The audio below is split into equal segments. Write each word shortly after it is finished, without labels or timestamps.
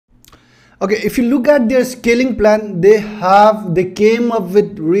Okay, if you look at their scaling plan, they came up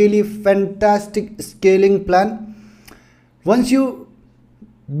with really fantastic scaling plan. Once you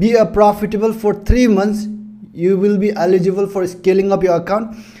be a profitable for 3 months, you will be eligible for scaling up your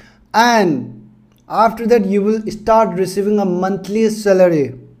account, and after that you will start receiving a monthly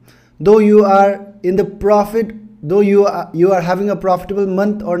salary. Though you are in the profit, though you are having a profitable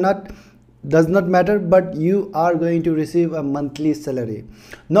month or not, does not matter, but you are going to receive a monthly salary.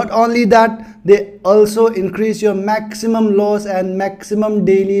 Not only that, they also increase your maximum loss and maximum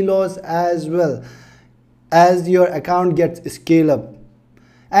daily loss as well as your account gets scaled up.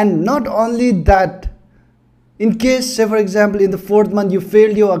 And not only that, in case, say for example, in the 4th month you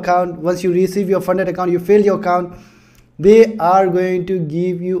failed your account, once you receive your funded account, you failed your account, they are going to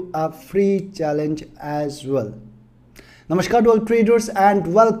give you a free challenge as well. Namaskar to all traders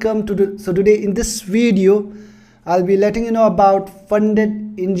and welcome to today in this video I'll be letting you know about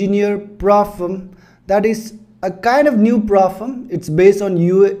Funded Engineer Profit. That is a kind of new profit. It's based on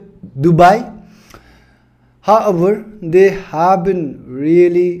Dubai. However, they have been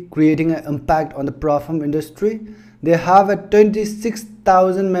really creating an impact on the profit industry. They have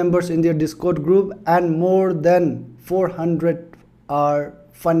 26,000 members in their Discord group and more than 400 are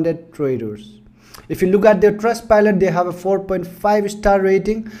funded traders. If you look at their Trustpilot, they have a 4.5 star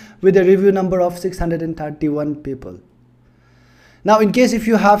rating with a review number of 631 people. Now, in case if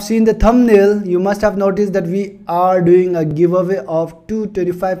you have seen the thumbnail, you must have noticed that we are doing a giveaway of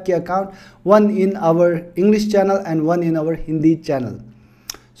 225k account, one in our English channel and one in our Hindi channel.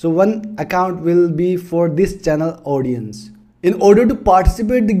 So one account will be for this channel audience. In order to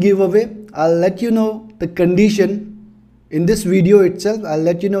participate the giveaway, I'll let you know the condition in this video itself. I'll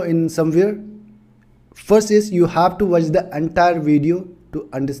let you know in somewhere. First is you have to watch the entire video to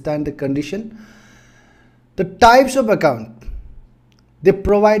understand the condition. The types of account, they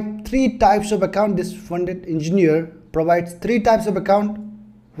provide 3 types of account. This Funded Engineer provides 3 types of account,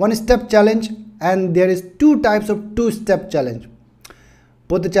 1-step challenge, and there is 2 types of 2-step challenge.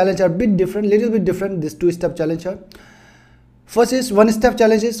 Both the challenge are a bit different, little bit different. This 2-step challenge are. First is 1-step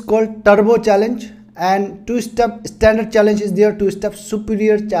challenge is called Turbo Challenge, and 2-step standard challenge is there, 2-step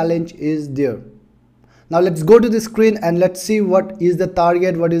superior challenge is there. Now let's go to the screen and let's see what is the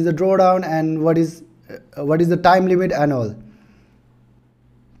target, what is the drawdown, and what is the time limit and all.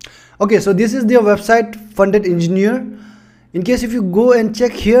 Okay, so this is their website, Funded Engineer. In case if you go and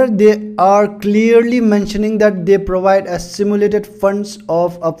check here, they are clearly mentioning that they provide a simulated funds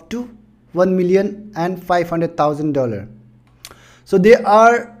of up to $1,500,000. So they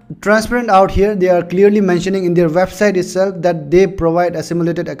are transparent out here. They are clearly mentioning in their website itself that they provide a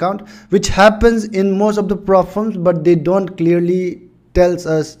simulated account, which happens in most of the platforms, but they don't clearly tells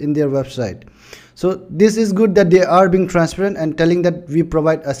us in their website. So this is good that they are being transparent and telling that we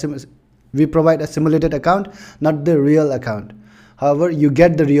provide a simulated account, not the real account. However, you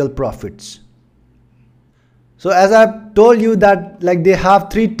get the real profits. So as I've told you that like they have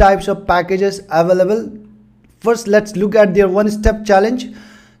 3 types of packages available. First, let's look at their 1-step challenge.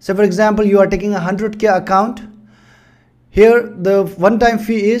 So for example, you are taking a 100k account. Here the one-time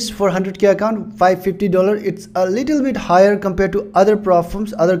fee is for 100k account $550. It's a little bit higher compared to other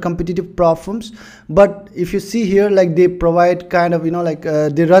platforms, other competitive platforms. But if you see here, like they provide kind of,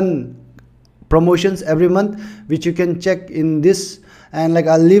 they run promotions every month, which you can check in this, and like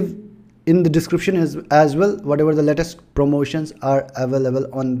I'll leave in the description as well whatever the latest promotions are available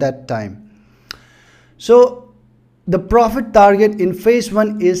on that time. So the profit target in phase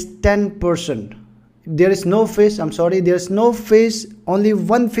 1 is 10%. There is no phase, I'm sorry, there's no phase, only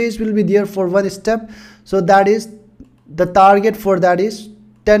one phase will be there for 1 step. So that is the target for that is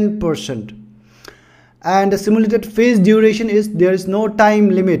 10%. And the simulated phase duration is there is no time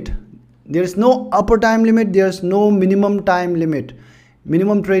limit. There is no upper time limit, there's no minimum time limit.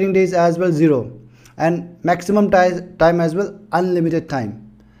 Minimum trading days as well 0, and maximum time as well unlimited time.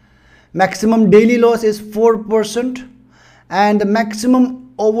 Maximum daily loss is 4%, and the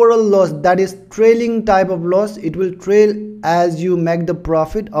maximum overall loss, that is trailing type of loss, it will trail as you make the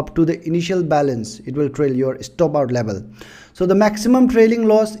profit up to the initial balance. It will trail your stop out level. So the maximum trailing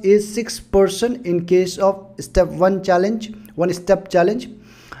loss is 6% in case of step 1 challenge, 1-step challenge,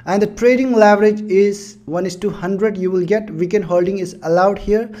 and the trading leverage is 1:100. You will get weekend holding is allowed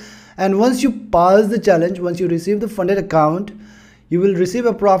here, and once you pass the challenge, once you receive the funded account, you will receive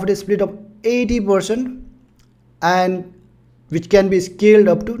a profit split of 80%, and which can be scaled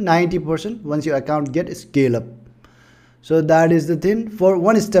up to 90% once your account get scaled up. So that is the thing for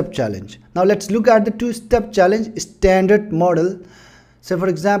 1-step challenge. Now let's look at the 2-step challenge standard model. So for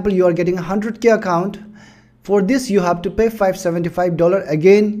example, you are getting a 100k account. For this you have to pay $575.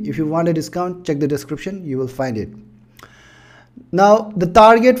 Again, if you want a discount, check the description, you will find it. Now the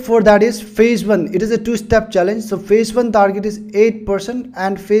target for that is phase 1. It is a 2-step challenge. So phase 1 target is 8%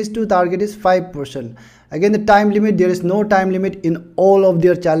 and phase 2 target is 5%. Again, the time limit, there is no time limit in all of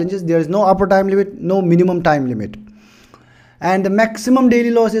their challenges. There is no upper time limit, no minimum time limit. And the maximum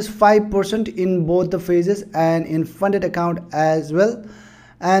daily loss is 5% in both the phases and in funded account as well.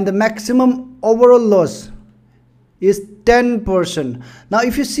 And the maximum overall loss is 10%. Now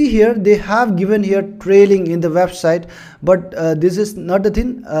if you see here, they have given here trailing in the website, but this is not the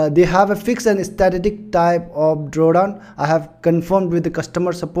thing. They have a fixed and static type of drawdown. I have confirmed with the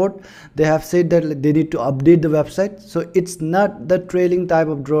customer support. They have said that they need to update the website, so it's not the trailing type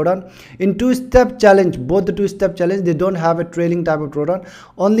of drawdown. In 2-step challenge, both the 2-step challenge, they don't have a trailing type of drawdown.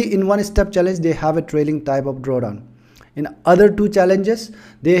 Only in 1-step challenge they have a trailing type of drawdown. In other 2 challenges,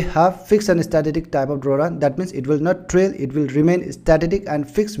 they have fixed and static type of drawdown. That means it will not trail, it will remain static and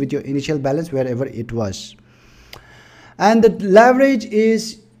fixed with your initial balance wherever it was. And the leverage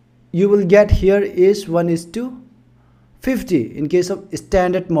is, you will get here is 1:50. In case of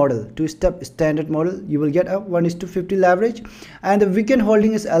standard model, 2-step standard model, you will get a 1:50 leverage. And the weekend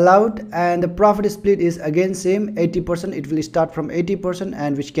holding is allowed, and the profit split is again same, 80%. It will start from 80%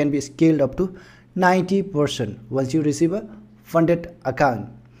 and which can be scaled up to 90% once you receive a funded account.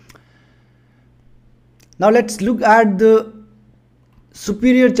 Now let's look at the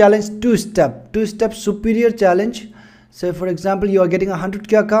superior challenge 2-step superior challenge. So for example, you are getting a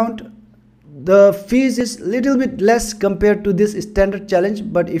 100K account. The fees is little bit less compared to this standard challenge,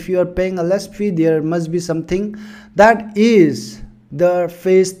 but if you are paying a less fee, there must be something. That is the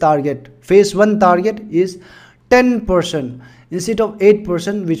phase target. Phase 1 target is 10%. Instead of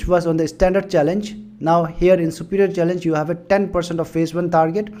 8%, which was on the standard challenge, now here in superior challenge you have a 10% of phase 1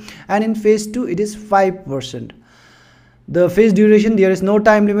 target, and in phase 2 it is 5%. The phase duration, there is no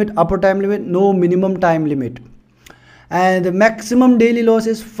time limit, upper time limit, no minimum time limit. And the maximum daily loss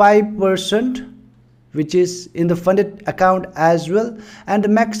is 5%, which is in the funded account as well. And the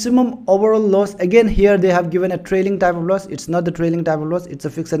maximum overall loss, again here they have given a trailing type of loss. It's not the trailing type of loss, it's a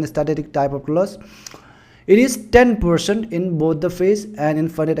fixed and static type of loss. It is 10% in both the phase and in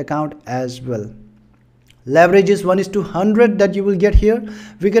funded account as well. Leverage is 1:100 that you will get here.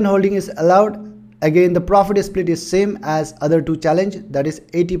 Weekend holding is allowed. Again, the profit split is same as other 2 challenge, that is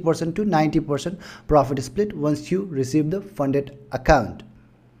 80% to 90% profit split once you receive the funded account.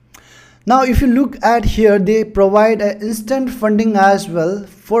 Now if you look at here, they provide an instant funding as well,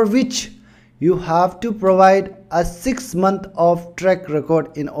 for which you have to provide a 6-month of track record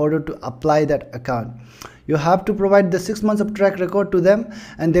in order to apply that account. You have to provide the 6 months of track record to them,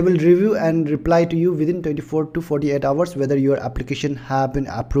 and they will review and reply to you within 24 to 48 hours whether your application have been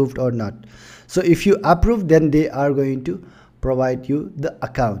approved or not. So if you approve, then they are going to provide you the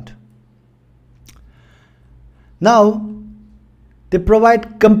account. Now they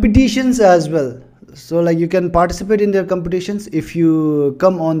provide competitions as well. So like you can participate in their competitions. If you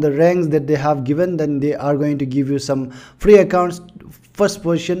come on the ranks that they have given, then they are going to give you some free accounts. First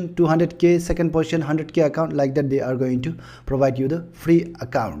position 200K, second position 100K account, like that they are going to provide you the free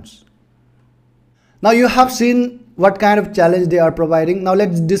accounts. Now you have seen what kind of challenge they are providing. Now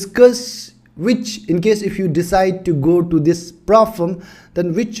let's discuss which, in case if you decide to go to this prop firm,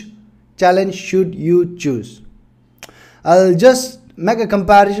 then which challenge should you choose. I'll just make a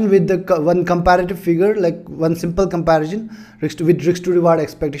comparison with the one comparative figure, like one simple comparison with risk to reward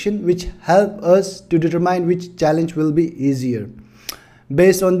expectation, which help us to determine which challenge will be easier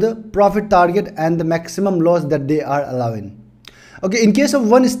based on the profit target and the maximum loss that they are allowing. Okay, in case of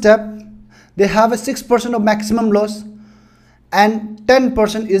 1-step, they have a 6% of maximum loss, and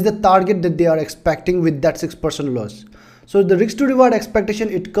 10% is the target that they are expecting with that 6% loss. So the risk to reward expectation,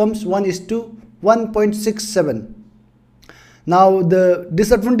 it comes 1:1.67. Now the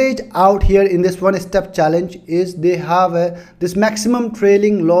disadvantage out here in this 1-step challenge is they have this maximum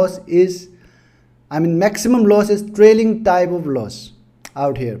trailing loss is, maximum loss is trailing type of loss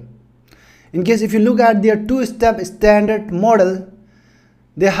out here. In case if you look at their 2-step standard model,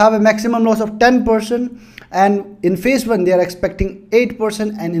 they have a maximum loss of 10%, and in phase 1 they are expecting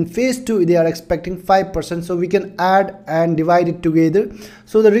 8%, and in phase 2 they are expecting 5%. So we can add and divide it together.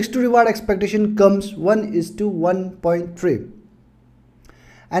 So the risk to reward expectation comes 1:1.3.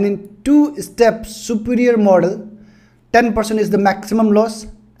 And in 2-step superior model, 10% is the maximum loss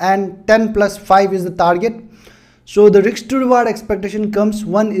and 10 plus 5 is the target. So the risk to reward expectation comes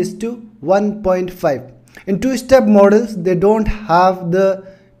 1:1.5. In 2-step models, they don't have the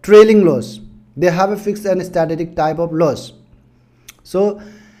trailing loss. They have a fixed and static type of loss. So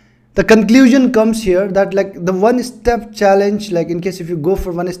The conclusion comes here that like the one step challenge, like in case if you go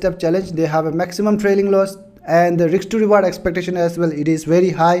for one step challenge, they have a maximum trailing loss, and the risk to reward expectation as well, it is very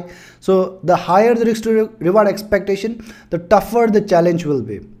high. So the higher the risk to reward expectation, the tougher the challenge will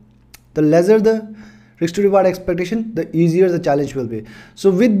be. The lesser the risk to reward expectation, the easier the challenge will be. So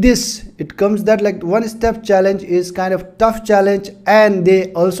with this, it comes that like one step challenge is kind of tough challenge, and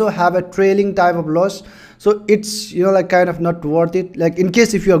they also have a trailing type of loss. So it's, you know, like kind of not worth it. Like in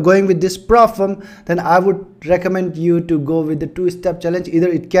case if you are going with this prop firm, then I would recommend you to go with the two-step challenge. Either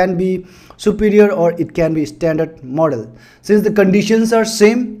it can be superior or it can be standard model. Since the conditions are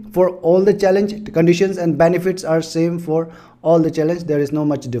same for all the challenge, the conditions and benefits are same for all the challenge, there is no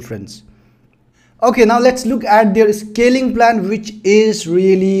much difference. Okay, now let's look at their scaling plan, which is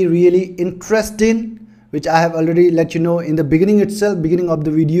really interesting, which I have already let you know in the beginning of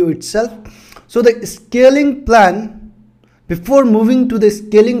the video itself. So the scaling plan, before moving to the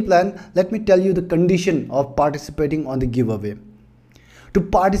scaling plan, let me tell you the condition of participating on the giveaway. To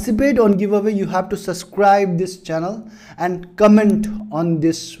participate on giveaway, you have to subscribe this channel and comment on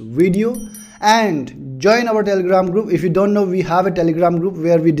this video and join our Telegram group. If you don't know, we have a Telegram group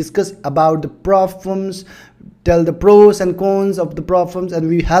where we discuss about the prop firms, tell the pros and cons of the prop firms, and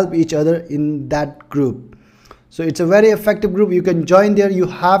we help each other in that group. So it's a very effective group. You can join there. You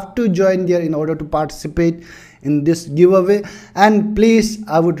have to join there in order to participate in this giveaway. And please,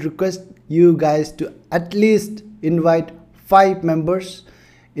 I would request you guys to at least invite 5 members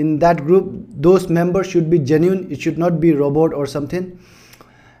in that group. Those members should be genuine. It should not be robot or something.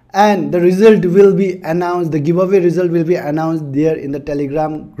 And the result will be announced. The giveaway result will be announced there in the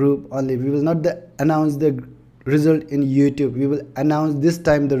Telegram group only. We will not announce the result in YouTube. We will announce this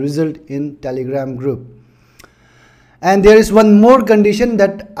time the result in Telegram group. And there is one more condition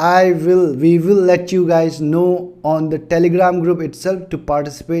that we will let you guys know on the Telegram group itself to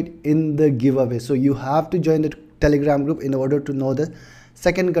participate in the giveaway. So you have to join the Telegram group in order to know the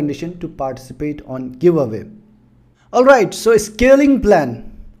second condition to participate on giveaway. Alright, so scaling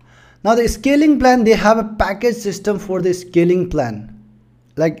plan. Now the scaling plan, they have a package system for the scaling plan.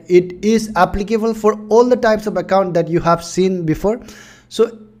 Like it is applicable for all the types of account that you have seen before.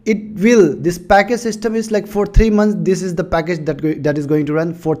 So this package system is like for 3 months, this is the package that is going to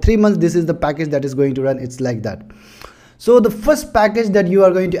run. For 3 months, this is the package that is going to run. It's like that. So the first package that you are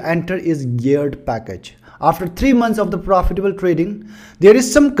going to enter is geared package. After 3 months of the profitable trading, there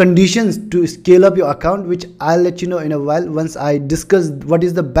is some conditions to scale up your account, which I'll let you know in a while. Once I discuss what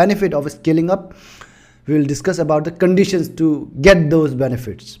is the benefit of scaling up, we will discuss about the conditions to get those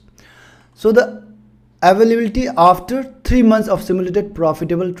benefits. So the availability after 3 months of simulated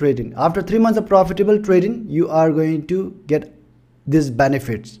profitable trading. After 3 months of profitable trading, you are going to get these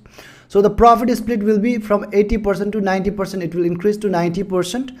benefits. So the profit split will be from 80% to 90%. It will increase to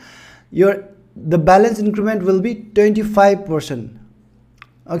 90%. The balance increment will be 25%.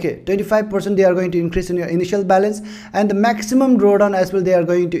 Okay, 25% they are going to increase in your initial balance, and the maximum drawdown as well, they are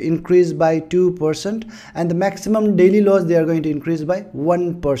going to increase by 2%, and the maximum daily loss they are going to increase by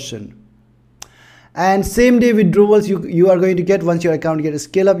 1%. And same day withdrawals you are going to get. Once your account gets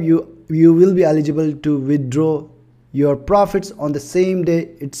scale up, you will be eligible to withdraw your profits on the same day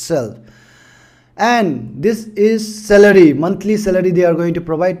itself. And this is salary, monthly salary. They are going to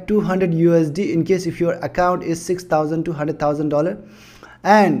provide 200 USD in case if your account is $6,000 to $100,000,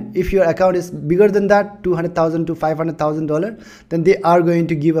 and if your account is bigger than that, $200,000 to $500,000, then they are going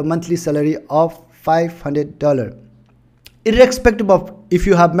to give a monthly salary of $500. Irrespective of if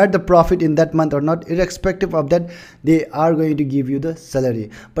you have met the profit in that month or not, irrespective of that, they are going to give you the salary.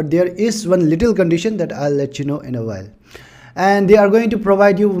 But there is one little condition that I'll let you know in a while. And they are going to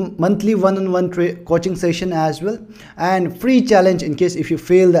provide you monthly one-on-one coaching session as well, and free challenge in case if you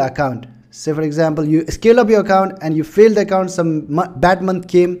fail the account. Say for example, you scale up your account and you fail the account, some bad month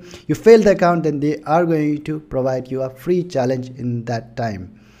came, you fail the account, then they are going to provide you a free challenge in that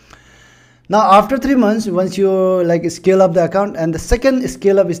time. Now after 3 months, once you scale up the account, and the second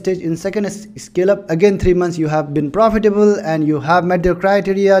scale up stage, in second scale up, again 3 months you have been profitable and you have met the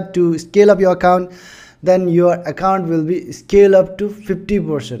criteria to scale up your account, then your account will be scale up to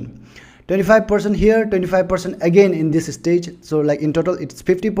 50%. 25% here, 25% again in this stage. So in total it's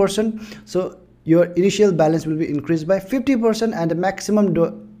 50%. So your initial balance will be increased by 50%, and the maximum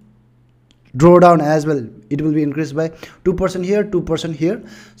drawdown as well, it will be increased by 2% here, 2% here,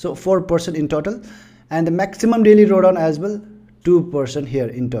 so 4% in total, and the maximum daily drawdown as well, 2% here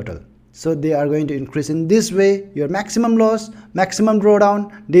in total. So they are going to increase in this way your maximum loss, maximum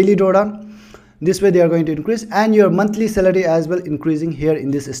drawdown, daily drawdown. This way they are going to increase, and your monthly salary as well increasing here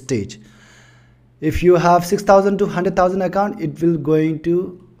in this stage. If you have 6,000 to 100,000 account, it will going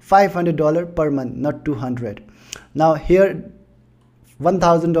to $500 per month, not 200. Now here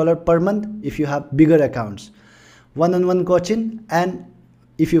 $1,000 per month if you have bigger accounts, one-on-one coaching, and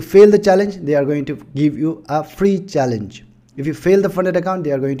if you fail the challenge, they are going to give you a free challenge. If you fail the funded account,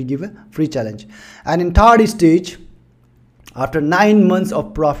 they are going to give a free challenge. And in third stage, after 9 months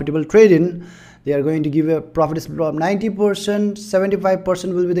of profitable trading, they are going to give a profit split of 90%,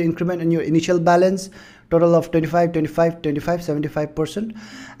 75% will be the increment in your initial balance, total of 25, 25, 25, 75%,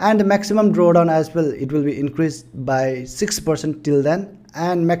 and the maximum drawdown as well, it will be increased by 6% till then,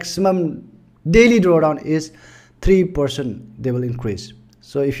 and maximum daily drawdown is 3% they will increase.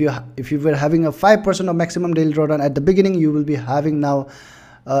 So if you were having a 5% of maximum daily drawdown at the beginning, you will be having now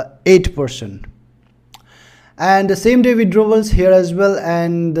 8%. And the same day withdrawals here as well,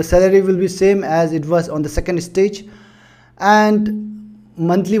 and the salary will be same as it was on the second stage, and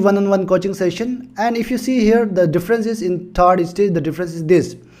monthly one-on-one coaching session. And if you see here, the difference is in third stage, the difference is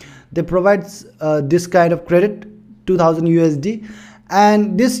this: they provide this kind of credit, 2000 USD,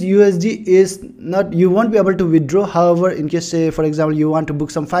 and this USD is not, you won't be able to withdraw. However, in case, say for example, you want to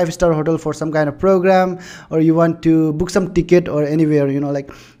book some 5-star hotel for some kind of program, or you want to book some ticket or anywhere, you know,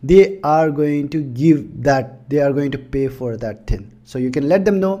 like, they are going to give that, they are going to pay for that thing. So you can let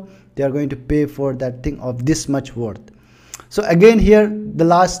them know they are going to pay for that thing of this much worth. So again here, the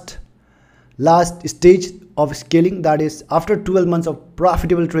last stage of scaling, that is after 12 months of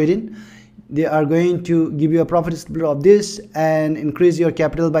profitable trading, they are going to give you a profit split of this and increase your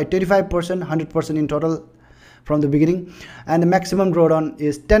capital by 25%, 100% in total from the beginning, and the maximum drawdown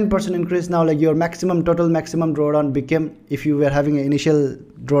is 10% increase. Now, like, your total maximum drawdown became, if you were having an initial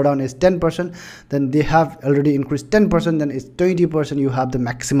drawdown is 10%, then they have already increased 10%, then it's 20%, you have the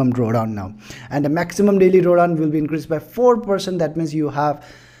maximum drawdown now, and the maximum daily drawdown will be increased by 4%. That means you have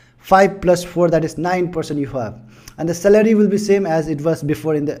 5 plus 4, that is 9% you have, and the salary will be same as it was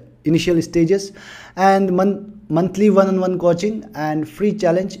before in the initial stages, and monthly one-on-one coaching and free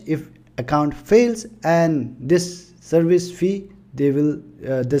challenge if account fails, and this service fee, they will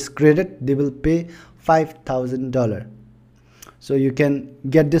this credit, they will pay $5,000. So you can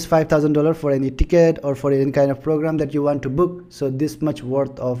get this $5,000 for any ticket or for any kind of program that you want to book. So this much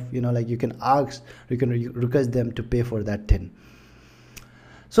worth of, you know, like, you can ask, you can request them to pay for that thing.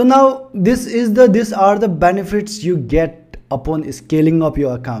 So now these are the benefits you get upon scaling up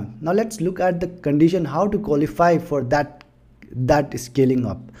your account. Now let's look at the condition, how to qualify for that scaling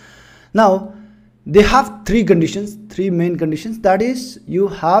up. Now they have three main conditions. That is, you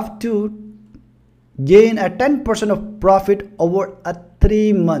have to gain a 10% of profit over a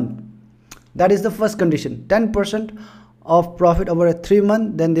 3 month. That is the first condition, 10% of profit over a 3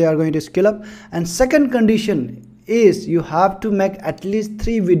 month, then they are going to scale up. And second condition is you have to make at least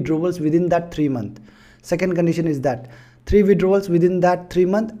 3 withdrawals within that 3 month. Second condition is that 3 withdrawals within that 3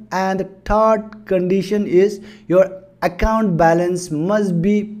 month. And the third condition is your account balance must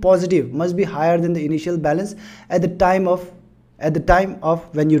be positive, must be higher than the initial balance at the time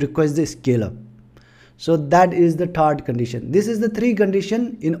of when you request the scale up. So that is the third condition. This is the 3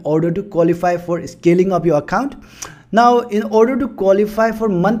 condition in order to qualify for scaling up your account. Now, in order to qualify for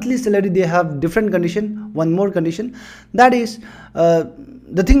monthly salary, they have different condition, one more condition. That is,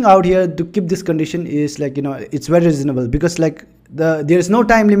 the thing out here to keep this condition is, like, you know, it's very reasonable, because like there is no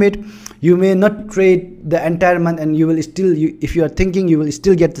time limit. You may not trade the entire month and you will still, if you are thinking you will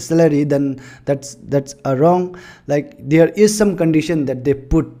still get the salary, then that's a wrong. Like, there is some condition that they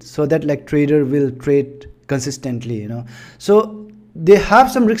put so that, like, trader will trade consistently, you know. So they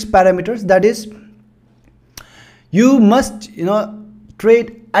have some risk parameters. That is, you must, you know,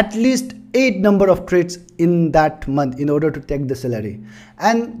 trade at least 8 number of trades in that month in order to take the salary,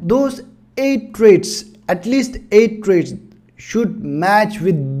 and those 8 trades, at least 8 trades, should match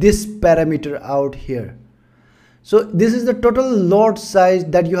with this parameter out here. So this is the total lot size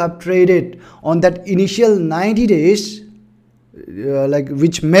that you have traded on that initial 90 days, like,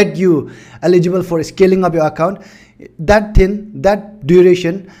 which made you eligible for scaling up your account. That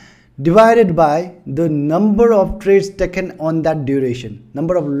duration divided by the number of trades taken on that duration,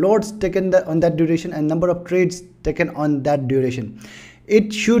 number of lots taken on that duration, and number of trades taken on that duration.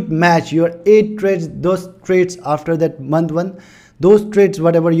 It should match your 8 trades, those trades after that month 1, those trades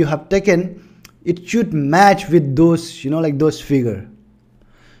whatever you have taken, it should match with those, you know, like, those figure.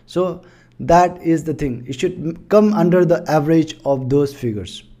 So that is the thing, it should come under the average of those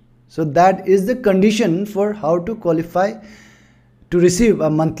figures. So that is the condition for how to qualify to receive a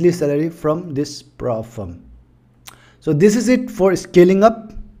monthly salary from this prop firm. So this is it for scaling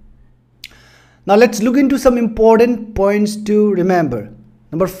up. Now let's look into some important points to remember.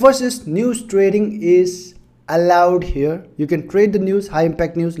 Number first is, news trading is allowed here. You can trade the news, high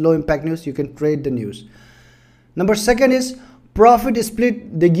impact news, low impact news, you can trade the news. Number second is profit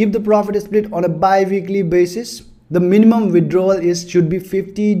split. They give the profit split on a bi-weekly basis. The minimum withdrawal should be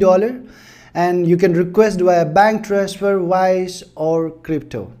 $50, and you can request via bank transfer, Wise, or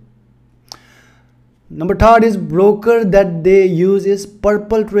crypto. Number third is broker that they use is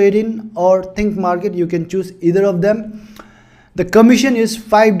Purple Trading or Think Market. You can choose either of them. The commission is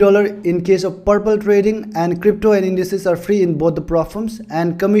 $5 in case of Purple Trading, and crypto and indices are free in both the platforms,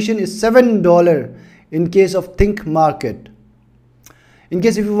 and commission is $7 in case of Think Market. In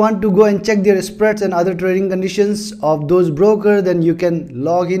case if you want to go and check their spreads and other trading conditions of those brokers, then you can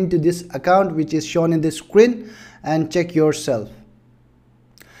log into this account which is shown in the screen and check yourself.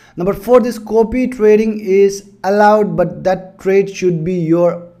 Number 4, this copy trading is allowed, but that trade should be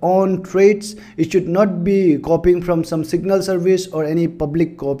your own trades. It should not be copying from some signal service or any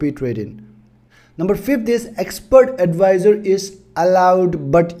public copy trading. Number 5 is expert advisor is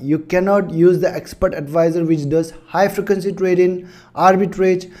allowed, but you cannot use the expert advisor which does high frequency trading,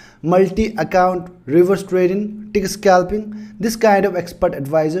 arbitrage, multi-account, reverse trading, tick scalping. This kind of expert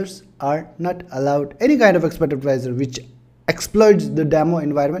advisors are not allowed. Any kind of expert advisor which exploits the demo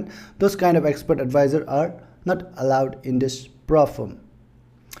environment, those kind of expert advisors are not allowed in this platform.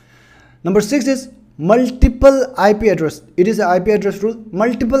 Number 6 is multiple IP address. It is an IP address rule.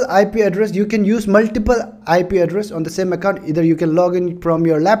 Multiple IP address, you can use multiple IP address on the same account. Either you can log in from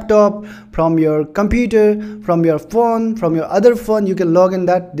your laptop, from your computer, from your phone, from your other phone. You can log in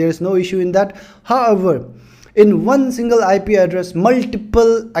that. There is no issue in that. However, in one single IP address,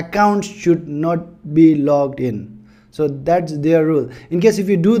 multiple accounts should not be logged in. So that's their rule. In case if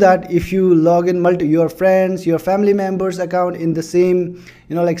you do that, if you log in your friends, your family members account in the same,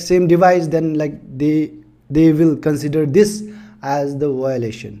 same device, then they will consider this as the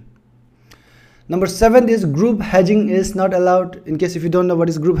violation. Number 7 is group hedging is not allowed. In case if you don't know what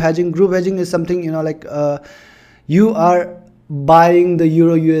is group hedging is something, you are buying the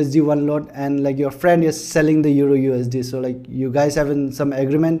Euro USD one lot, and your friend is selling the Euro USD. So you guys have some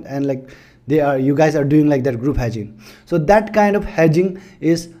agreement, and you guys are doing that group hedging. So that kind of hedging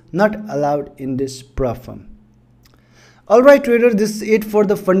is not allowed in this platform. Alright trader, this is it for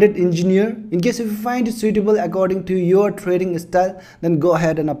the funded engineer. In case if you find it suitable according to your trading style, then go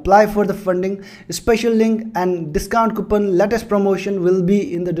ahead and apply for the funding. A special link and discount coupon latest promotion will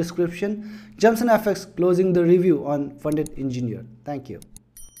be in the description. JamtSon FX closing the review on funded engineer. Thank you.